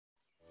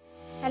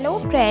Hello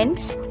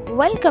friends,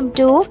 welcome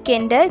to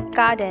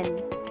Kindergarten.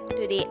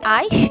 Today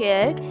I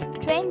share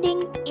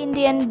trending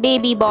Indian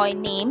baby boy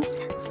names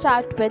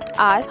start with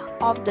R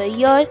of the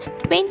year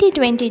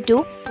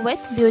 2022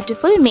 with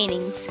beautiful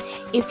meanings.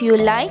 If you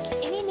like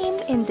any name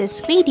in this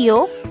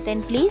video,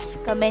 then please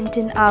comment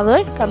in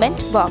our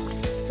comment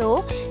box.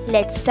 So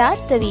let's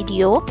start the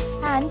video,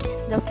 and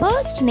the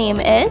first name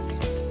is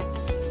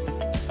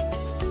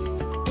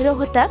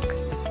Rohtak.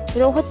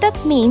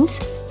 Rohtak means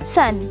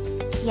sun,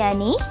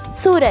 यानी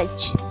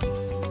सूरज.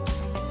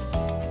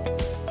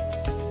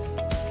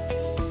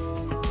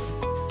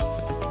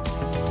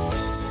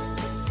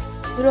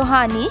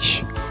 रोहानिश.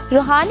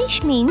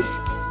 रोहानिश means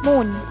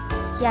moon,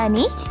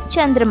 यानी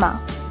चंद्रमा.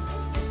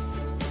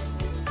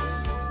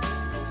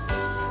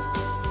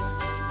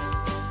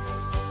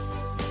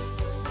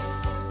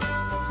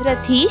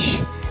 रथीश.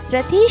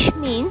 रथीश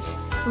means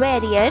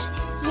warrior,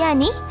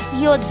 यानी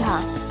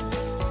योद्धा.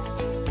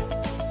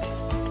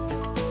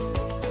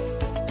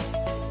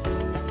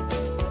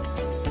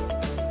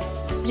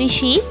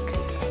 ऋषिक.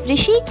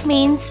 ऋषिक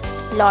means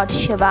Lord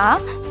Shiva,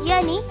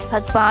 यानी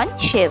भगवान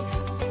Shiv.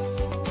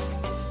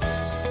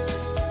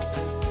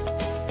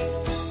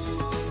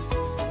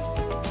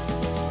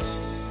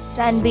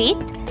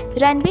 रणवीत.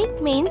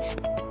 रणवीत means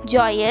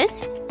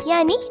joyous,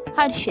 यानी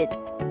हर्षित.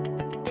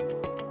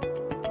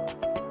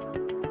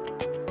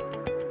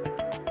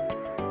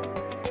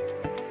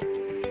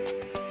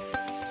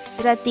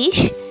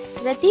 Ratheesh.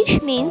 Ratheesh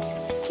means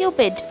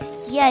Cupid,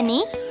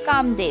 यानी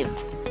Kamadeva.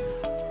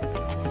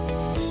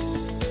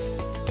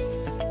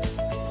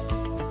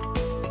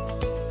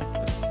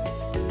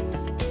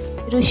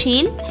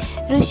 Rushil.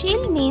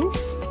 Rushil means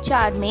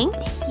charming,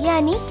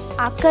 यानी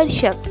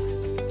आकर्षक.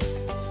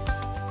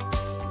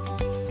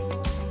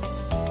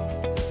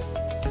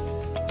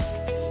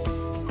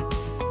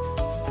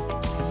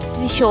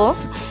 ऋषोभ.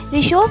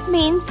 ऋषोभ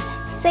means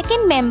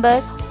second member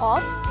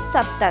of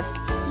सप्तक,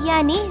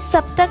 यानी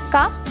सप्तक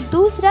का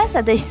दूसरा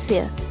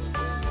सदस्य.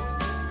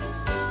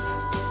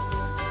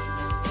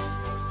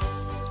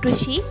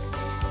 ऋषिक.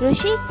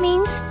 ऋषिक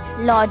means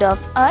lord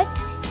of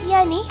earth,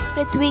 यानी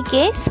पृथ्वी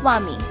के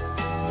स्वामी.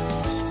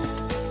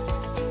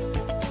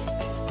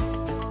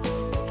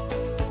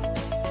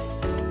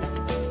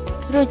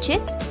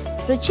 रुचित.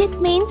 रुचित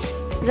means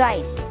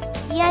bright,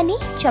 यानी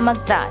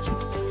चमकदार.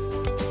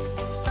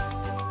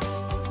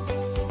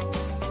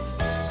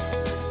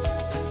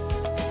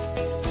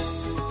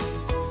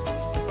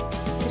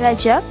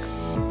 रजक.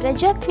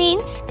 रजक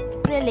means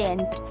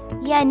brilliant,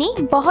 यानी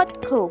बहुत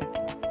खूब.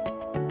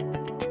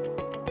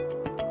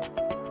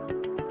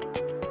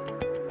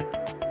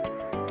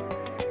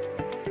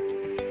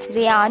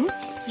 रेयान.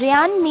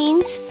 रेयान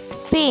means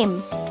fame,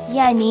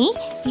 यानी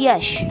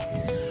यश.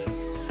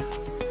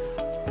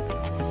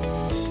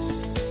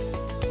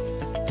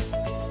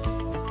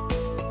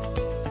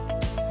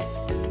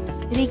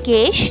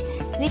 ऋकेश.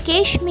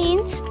 ऋकेश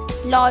means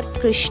लॉर्ड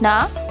कृष्णा,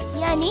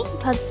 यानी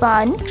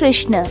भगवान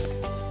Krishna.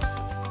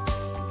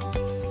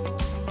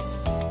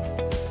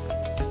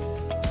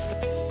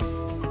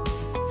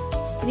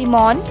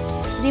 रिमोन.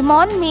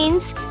 रिमोन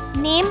means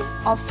name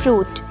of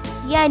fruit,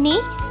 यानी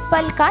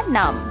फल का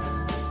नाम.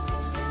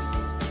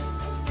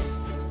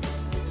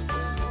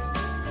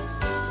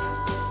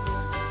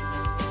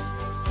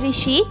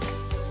 ऋषिक.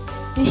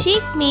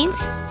 ऋषिक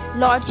means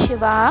लॉर्ड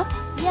शिवा,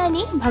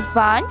 यानी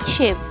भगवान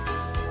शिव.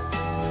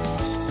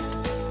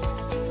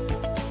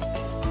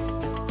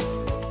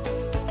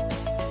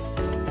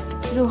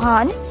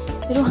 रूहान.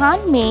 रूहान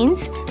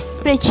means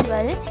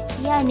spiritual,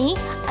 यानी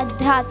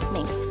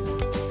आध्यात्मिक.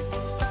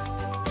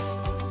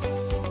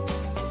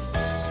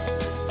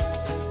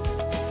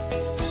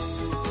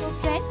 So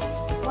friends,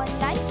 one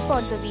like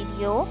for the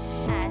video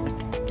and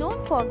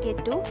don't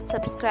forget to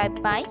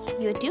subscribe my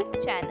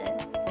YouTube channel.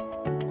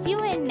 See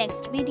you in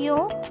next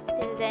video.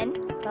 Till then,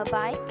 bye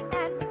bye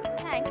and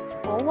thanks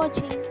for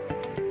watching.